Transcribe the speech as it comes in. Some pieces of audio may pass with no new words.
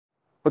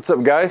What's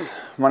up, guys?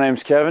 My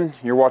name's Kevin.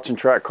 You're watching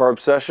Track Car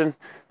Obsession.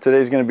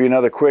 Today's going to be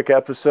another quick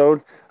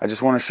episode. I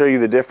just want to show you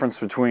the difference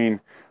between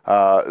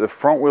the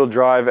front wheel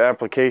drive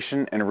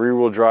application and rear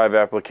wheel drive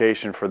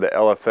application for the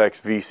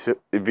LFX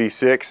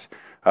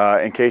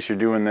V6 in case you're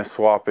doing this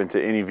swap into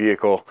any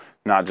vehicle,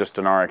 not just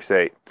an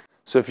RX-8.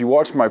 So if you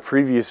watched my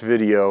previous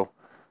video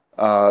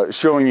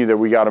showing you that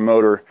we got a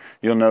motor,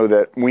 you'll know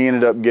that we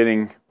ended up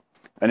getting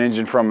an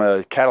engine from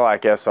a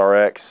Cadillac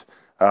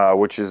SRX,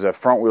 which is a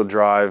front wheel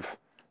drive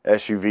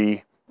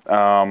SUV.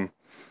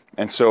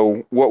 And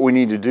so what we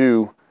need to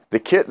do, the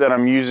kit that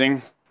I'm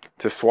using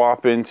to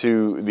swap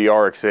into the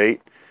RX-8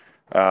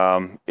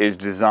 is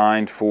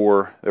designed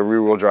for the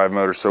rear wheel drive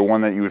motor. So one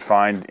that you would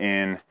find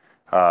in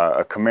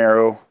a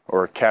Camaro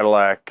or a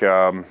Cadillac,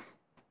 I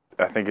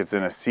think it's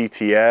in a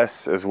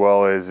CTS, as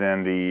well as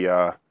in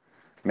the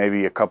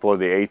maybe a couple of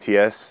the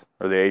ATS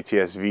or the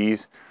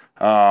ATS-Vs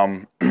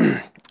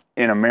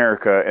in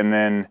America. And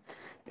then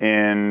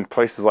in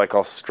places like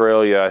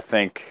Australia, I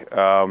think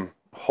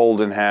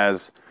Holden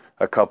has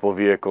a couple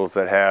vehicles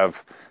that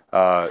have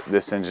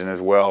this engine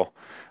as well.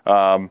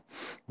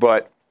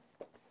 But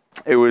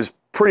it was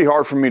pretty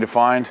hard for me to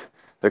find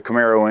the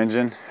Camaro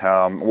engine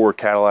or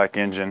Cadillac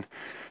engine.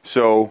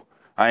 So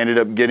I ended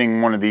up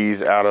getting one of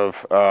these out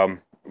of,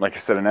 like I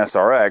said, an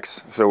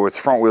SRX. So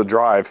it's front wheel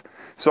drive.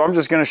 So I'm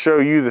just going to show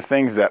you the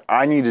things that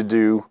I need to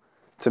do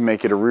to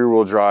make it a rear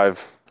wheel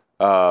drive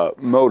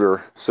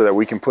motor so that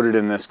we can put it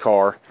in this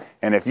car.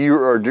 And if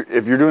you're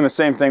doing the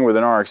same thing with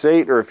an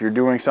RX-8, or if you're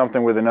doing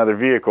something with another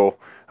vehicle,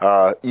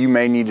 you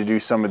may need to do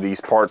some of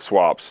these part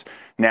swaps.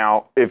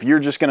 Now, if you're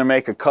just going to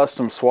make a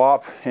custom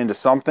swap into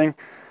something,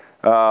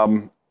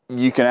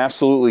 you can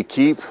absolutely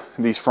keep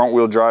these front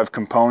wheel drive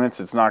components.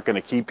 It's not going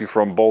to keep you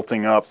from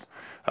bolting up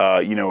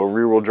you know, a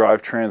rear wheel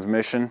drive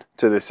transmission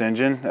to this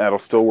engine. That'll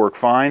still work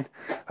fine.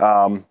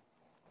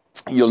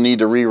 You'll need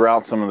to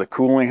reroute some of the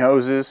cooling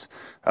hoses,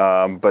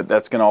 but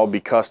that's going to all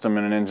be custom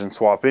in an engine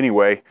swap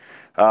anyway.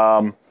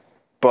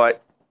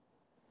 But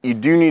you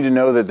do need to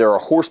know that there are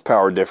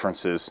horsepower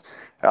differences.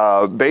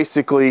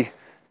 Basically,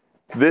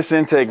 this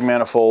intake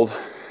manifold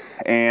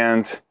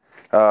and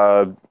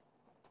I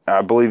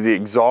believe the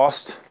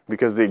exhaust,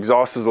 because the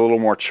exhaust is a little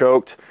more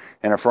choked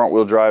in a front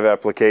wheel drive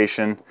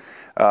application,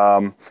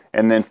 and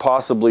then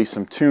possibly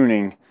some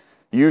tuning.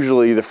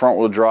 Usually the front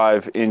wheel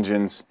drive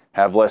engines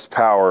have less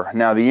power.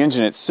 Now the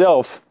engine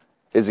itself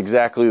is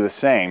exactly the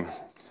same.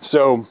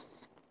 So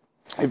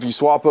if you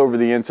swap over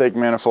the intake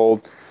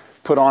manifold,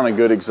 put on a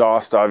good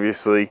exhaust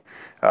obviously,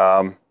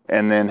 and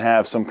then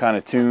have some kind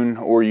of tune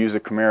or use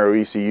a Camaro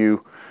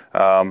ECU,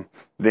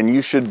 then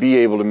you should be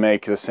able to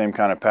make the same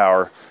kind of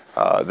power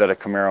that a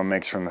Camaro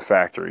makes from the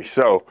factory.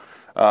 So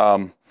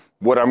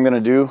what I'm going to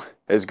do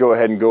is go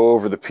ahead and go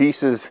over the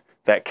pieces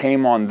that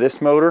came on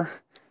this motor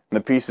and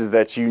the pieces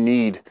that you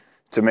need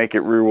to make it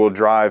rear wheel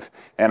drive,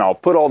 and I'll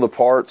put all the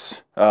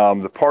parts,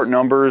 the part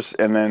numbers,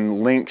 and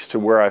then links to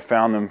where I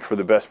found them for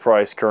the best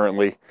price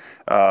currently.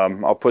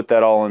 I'll put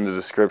that all in the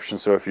description,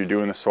 so if you're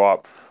doing a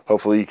swap,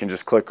 hopefully you can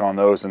just click on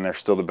those and they're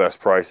still the best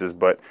prices.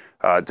 But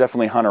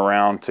definitely hunt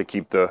around to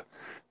keep the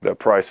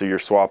price of your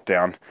swap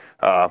down.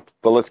 But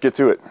let's get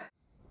to it.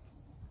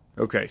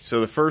 Okay,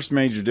 so the first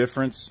major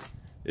difference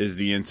is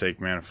the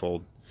intake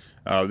manifold.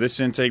 This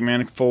intake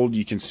manifold,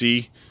 you can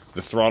see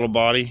the throttle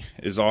body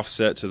is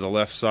offset to the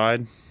left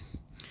side.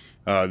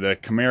 The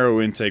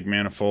Camaro intake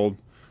manifold,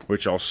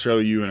 which I'll show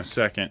you in a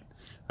second,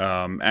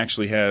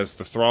 actually has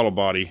the throttle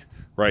body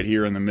right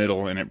here in the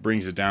middle, and it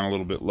brings it down a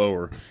little bit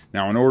lower.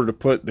 Now, in order to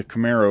put the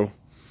Camaro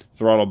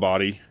throttle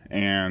body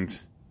and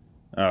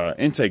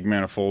intake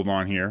manifold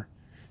on here,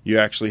 you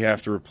actually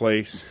have to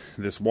replace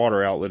this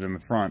water outlet in the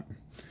front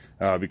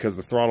because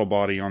the throttle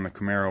body on the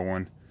Camaro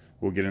one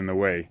will get in the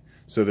way.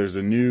 So there's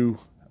a new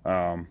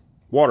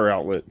water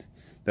outlet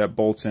that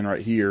bolts in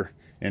right here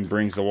and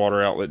brings the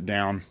water outlet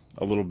down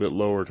a little bit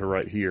lower to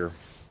right here.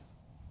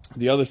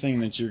 The other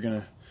thing that you're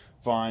going to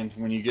find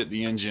when you get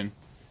the engine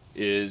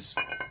is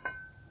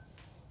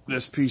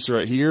this piece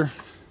right here.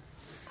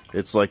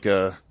 It's like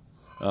a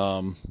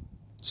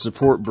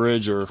support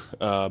bridge or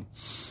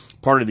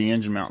part of the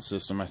engine mount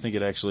system. I think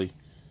it actually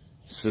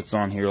sits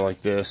on here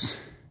like this,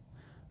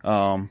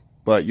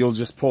 but you'll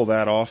just pull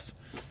that off.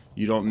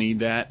 You don't need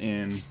that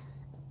in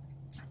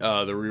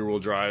the rear wheel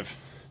drive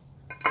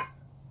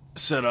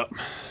setup.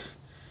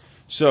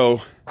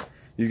 So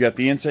you got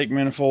the intake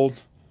manifold,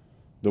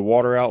 the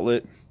water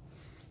outlet,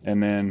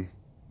 and then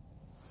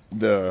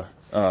the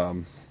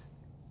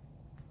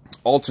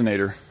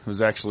alternator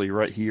was actually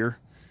right here,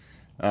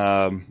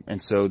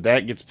 and so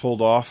that gets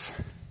pulled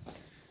off.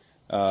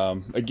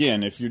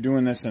 Again, if you're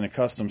doing this in a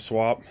custom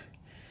swap,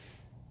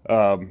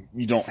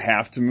 you don't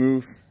have to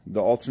move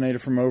the alternator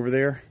from over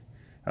there,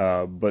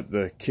 but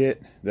the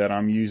kit that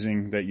I'm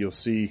using that you'll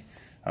see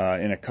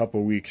in a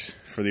couple weeks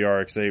for the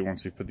RX-8,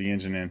 once we put the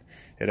engine in,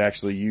 it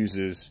actually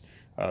uses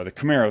the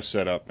Camaro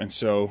setup. And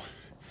so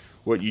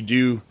what you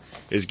do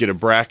is get a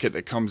bracket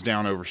that comes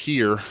down over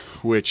here,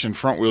 which in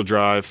front wheel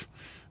drive,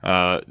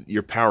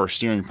 your power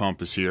steering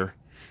pump is here.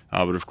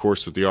 But of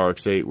course with the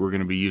RX-8 we're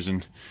going to be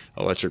using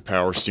electric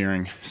power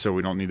steering, so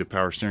we don't need the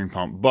power steering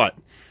pump. But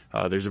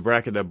there's a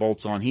bracket that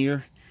bolts on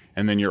here,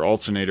 and then your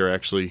alternator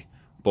actually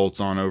bolts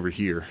on over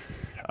here.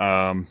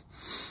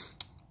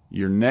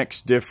 Your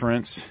next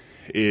difference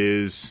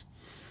is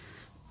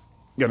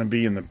going to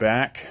be in the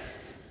back.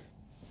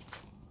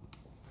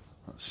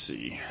 Let's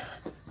see.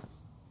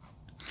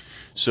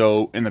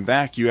 So in the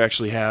back you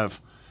actually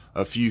have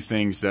a few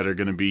things that are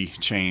going to be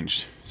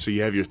changed. So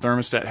you have your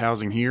thermostat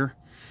housing here,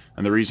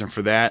 and the reason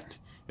for that,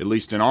 at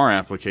least in our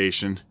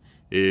application,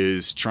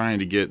 is trying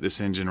to get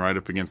this engine right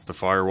up against the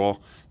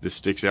firewall. This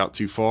sticks out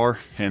too far,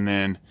 and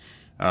then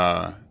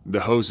the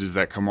hoses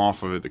that come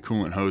off of it, the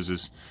coolant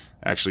hoses,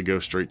 actually go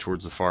straight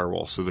towards the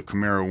firewall. So the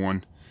Camaro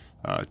one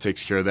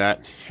takes care of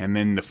that. And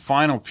then the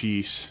final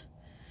piece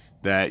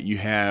that you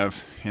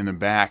have in the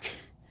back,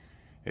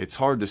 it's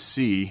hard to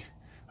see,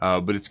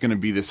 but it's going to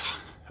be this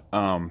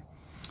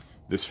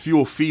this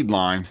fuel feed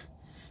line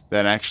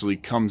that actually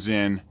comes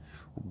in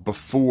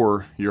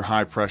before your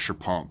high pressure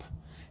pump,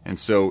 and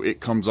so it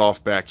comes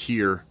off back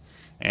here,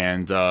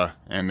 and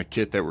the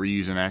kit that we're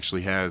using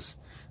actually has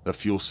the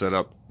fuel set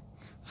up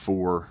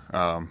for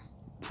a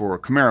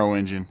Camaro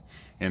engine,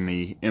 and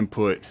the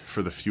input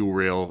for the fuel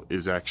rail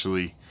is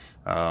actually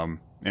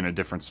in a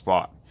different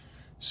spot.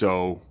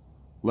 So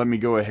let me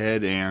go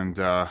ahead and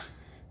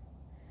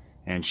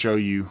show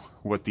you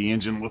what the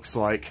engine looks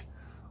like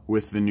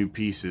with the new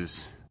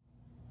pieces.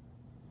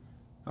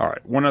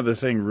 Alright, one other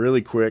thing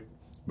really quick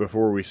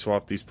before we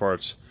swap these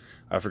parts.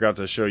 I forgot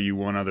to show you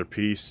one other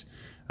piece,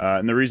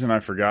 and the reason I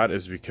forgot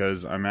is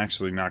because I'm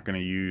actually not going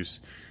to use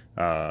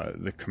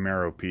the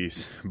Camaro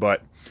piece.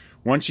 But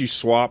once you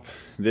swap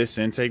this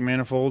intake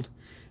manifold,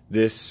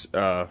 this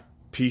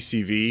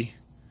PCV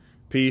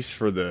piece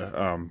for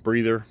the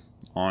breather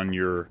on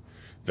your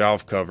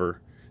valve cover,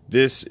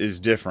 this is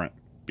different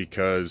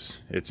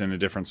because it's in a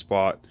different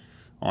spot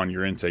on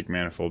your intake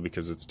manifold,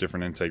 because it's a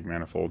different intake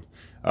manifold.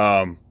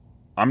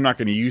 I'm not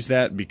going to use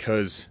that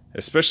because,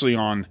 especially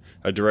on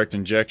a direct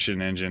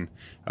injection engine,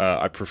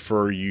 I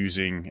prefer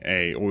using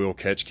a oil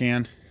catch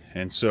can,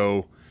 and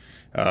so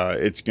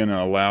it's going to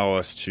allow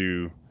us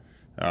to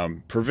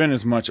prevent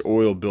as much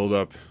oil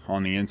buildup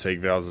on the intake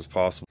valves as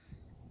possible.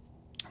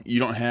 You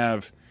don't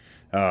have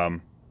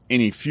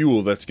any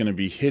fuel that's going to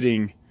be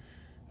hitting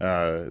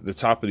the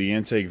top of the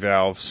intake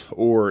valves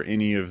or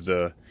any of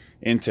the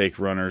intake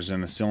runners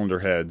and the cylinder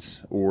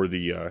heads or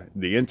the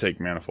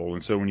intake manifold.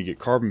 And so when you get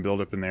carbon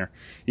buildup in there,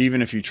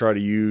 even if you try to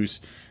use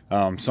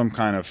some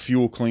kind of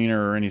fuel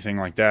cleaner or anything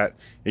like that,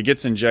 it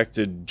gets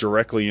injected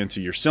directly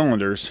into your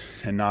cylinders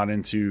and not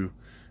into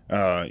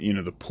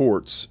the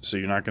ports, so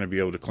you're not going to be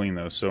able to clean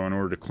those. So in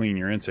order to clean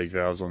your intake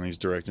valves on these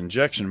direct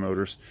injection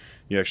motors,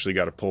 you actually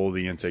got to pull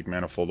the intake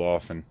manifold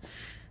off and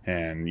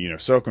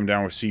soak them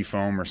down with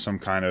seafoam or some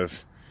kind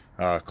of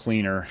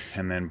cleaner,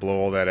 and then blow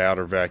all that out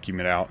or vacuum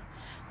it out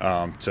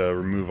to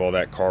remove all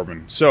that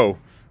carbon. So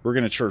we're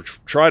going to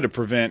try to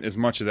prevent as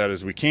much of that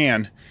as we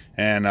can.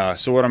 And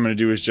so what I'm going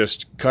to do is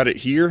just cut it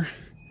here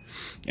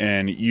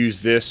and use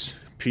this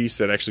piece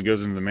that actually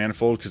goes into the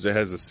manifold because it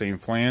has the same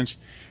flange,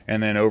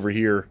 and then over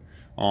here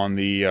on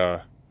the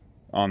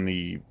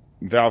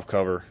valve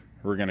cover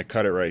we're going to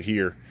cut it right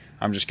here.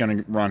 I'm just going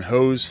to run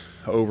hose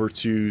over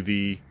to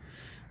the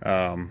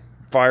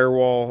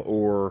firewall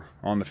or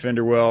on the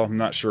fender well. I'm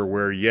not sure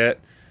where yet.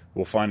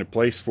 We'll find a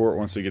place for it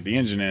once we get the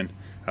engine in,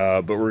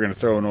 but we're going to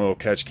throw an oil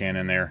catch can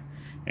in there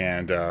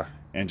and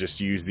just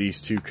use these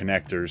two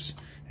connectors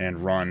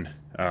and run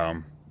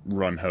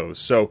hose.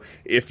 So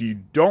if you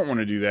don't want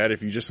to do that,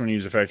 if you just want to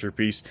use a factory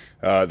piece,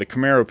 the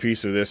Camaro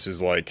piece of this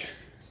is like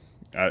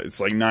it's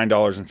like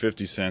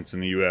 $9.50 in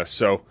the US.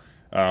 So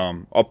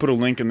I'll put a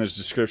link in this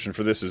description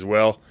for this as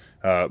well,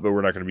 but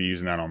we're not going to be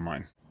using that on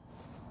mine.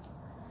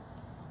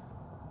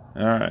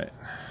 Alright,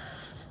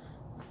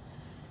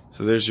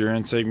 so there's your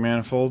intake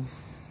manifold.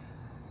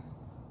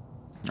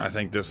 I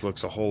think this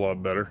looks a whole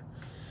lot better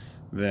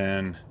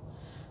than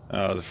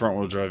the front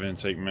wheel drive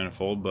intake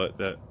manifold, but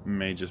that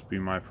may just be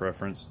my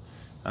preference.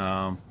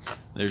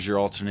 There's your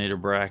alternator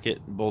bracket,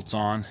 bolts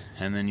on,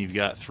 and then you've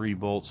got 3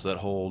 bolts that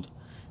hold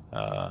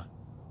the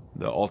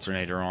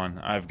alternator on.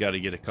 I've got to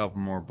get a couple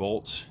more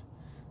bolts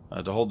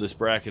to hold this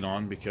bracket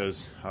on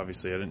because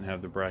obviously I didn't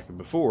have the bracket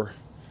before.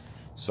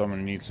 So I'm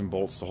going to need some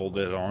bolts to hold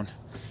that on.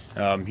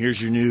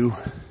 Here's your new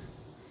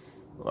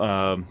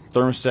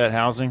thermostat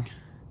housing,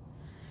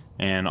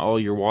 and all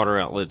your water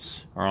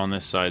outlets are on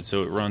this side,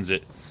 so it runs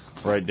it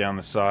right down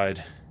the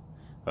side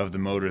of the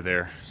motor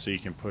there, so you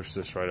can push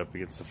this right up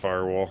against the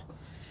firewall.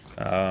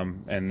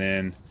 And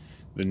then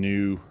the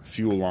new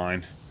fuel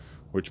line,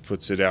 which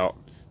puts it out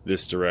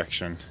this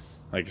direction.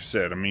 Like I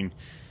said, I mean,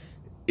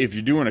 if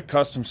you're doing a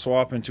custom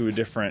swap into a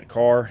different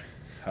car,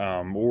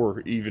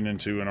 or even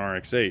into an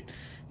RX-8,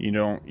 you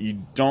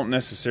don't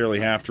necessarily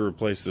have to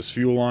replace this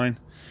fuel line.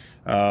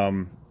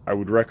 I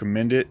would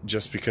recommend it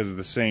just because of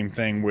the same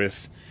thing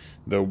with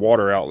the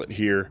water outlet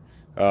here.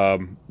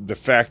 The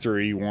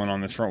factory one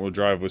on this front wheel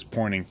drive was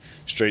pointing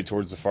straight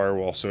towards the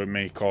firewall, so it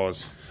may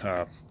cause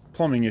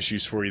plumbing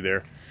issues for you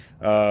there.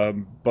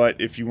 But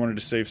if you wanted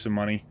to save some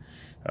money,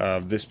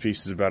 this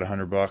piece is about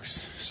 $100.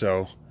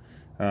 So,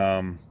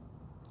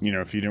 you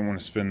know, if you didn't want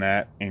to spend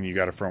that and you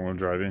got a front wheel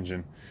drive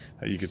engine,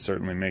 you could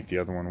certainly make the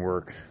other one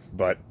work.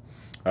 But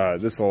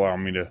this will allow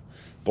me to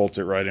bolt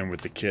it right in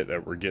with the kit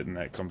that we're getting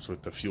that comes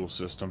with the fuel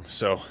system.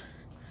 So,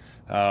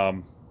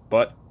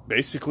 but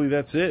basically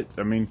that's it.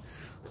 I mean,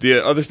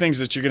 the other things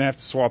that you're gonna have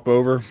to swap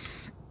over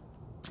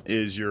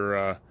is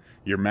your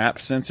map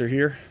sensor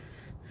here.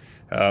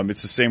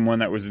 It's the same one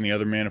that was in the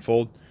other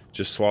manifold,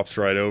 just swaps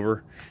right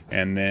over.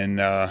 And then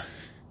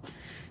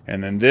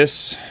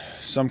this,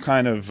 some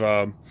kind of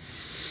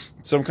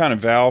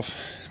valve,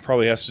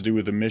 probably has to do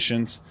with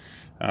emissions,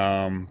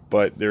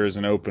 but there is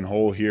an open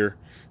hole here,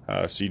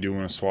 so you do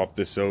want to swap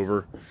this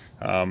over.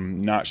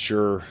 Not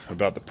sure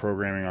about the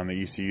programming on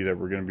the ECU that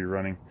we're going to be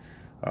running,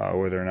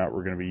 whether or not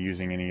we're going to be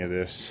using any of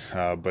this,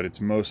 but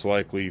it's most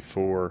likely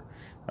for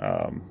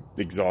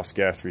exhaust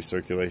gas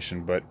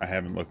recirculation, but I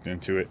haven't looked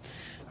into it.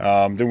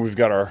 Then we've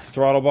got our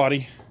throttle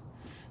body.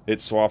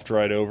 It swapped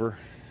right over,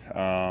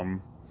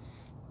 and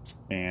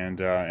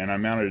I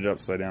mounted it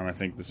upside down. I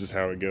think this is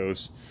how it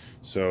goes.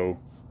 So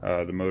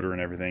the motor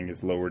and everything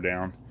is lower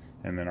down,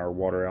 and then our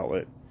water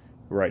outlet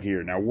right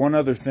here. Now, one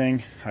other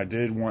thing I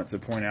did want to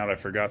point out, I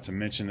forgot to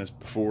mention this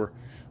before.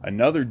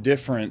 Another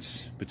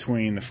difference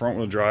between the front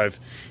wheel drive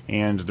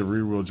and the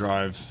rear wheel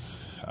drive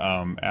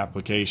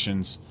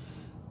applications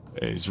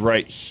is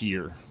right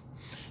here.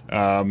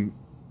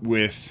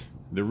 With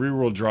the rear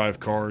wheel drive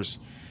cars,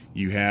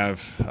 you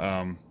have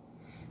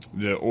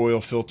the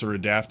oil filter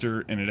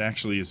adapter, and it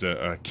actually is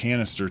a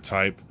canister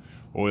type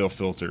oil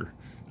filter,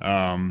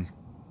 and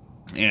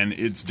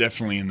it's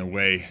definitely in the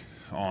way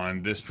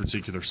on this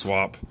particular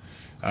swap.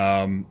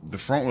 The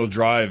front wheel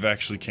drive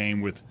actually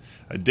came with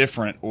a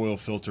different oil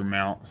filter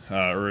mount,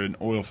 or an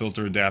oil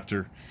filter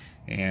adapter,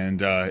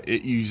 and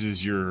it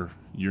uses your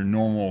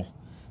normal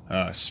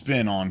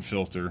spin-on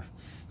filter.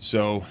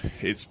 So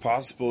it's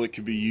possible it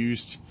could be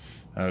used.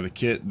 The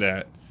kit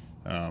that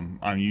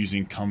I'm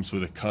using comes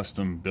with a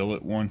custom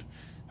billet one,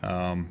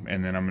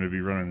 and then I'm going to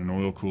be running an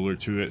oil cooler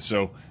to it,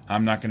 so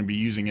I'm not going to be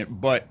using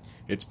it, but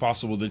it's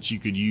possible that you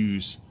could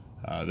use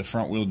the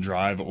front wheel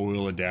drive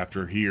oil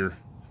adapter here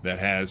that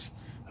has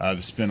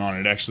the spin on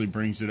it. Actually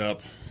brings it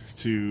up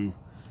to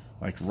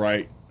like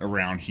right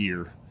around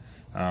here,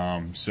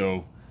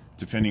 so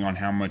depending on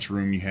how much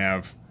room you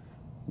have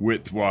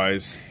width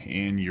wise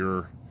in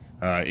your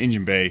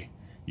engine bay,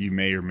 you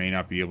may or may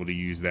not be able to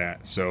use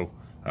that. So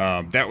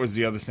that was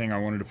the other thing I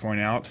wanted to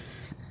point out.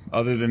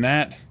 Other than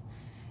that,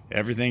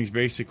 everything's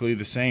basically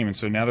the same. And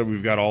so now that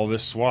we've got all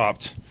this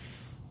swapped,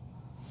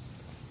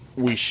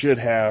 we should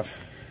have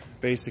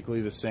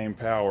basically the same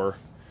power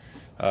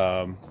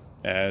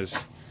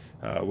as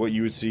what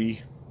you would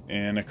see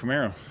in a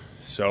Camaro.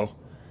 So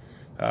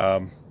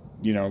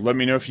you know, let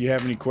me know if you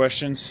have any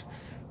questions.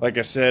 Like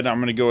I said, I'm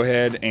going to go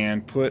ahead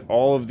and put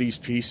all of these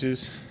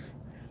pieces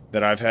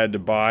that I've had to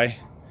buy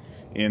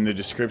in the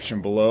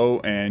description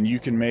below, and you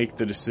can make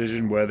the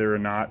decision whether or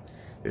not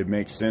it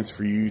makes sense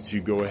for you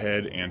to go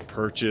ahead and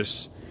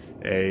purchase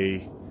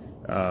a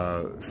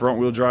front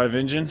wheel drive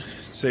engine,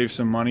 save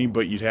some money,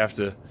 but you'd have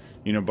to,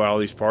 you know, buy all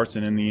these parts,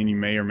 and in the end you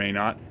may or may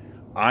not.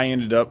 I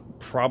ended up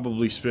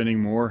probably spending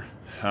more.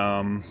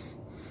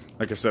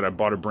 Like I said, I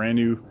bought a brand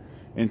new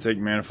intake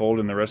manifold,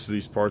 and the rest of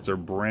these parts are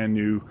brand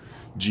new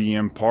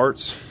GM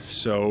parts,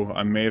 so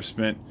I may have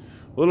spent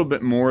a little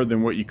bit more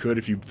than what you could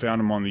if you found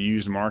them on the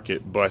used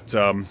market, but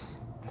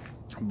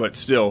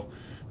still,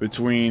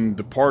 between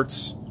the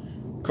parts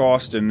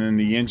cost and then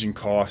the engine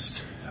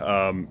cost,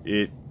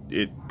 it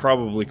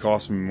probably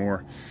cost me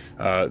more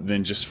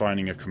than just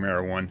finding a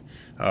Camaro one.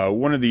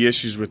 One of the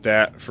issues with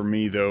that for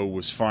me though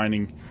was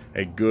finding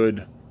a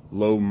good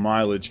low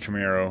mileage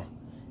Camaro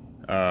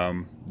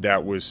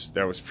that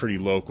was pretty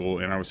local,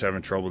 and I was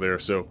having trouble there,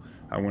 so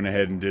I went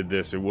ahead and did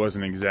this. It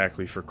wasn't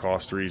exactly for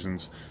cost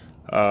reasons,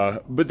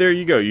 but there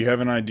you go. You have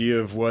an idea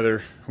of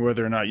whether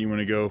or not you want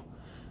to go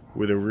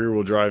with a rear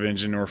wheel drive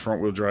engine or a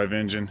front wheel drive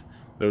engine.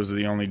 Those are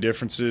the only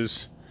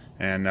differences,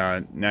 and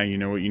now you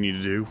know what you need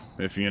to do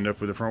if you end up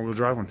with a front wheel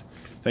drive one.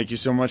 Thank you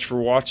so much for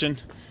watching.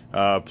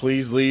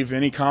 Please leave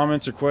any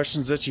comments or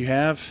questions that you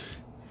have,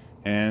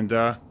 and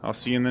I'll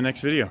see you in the next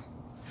video.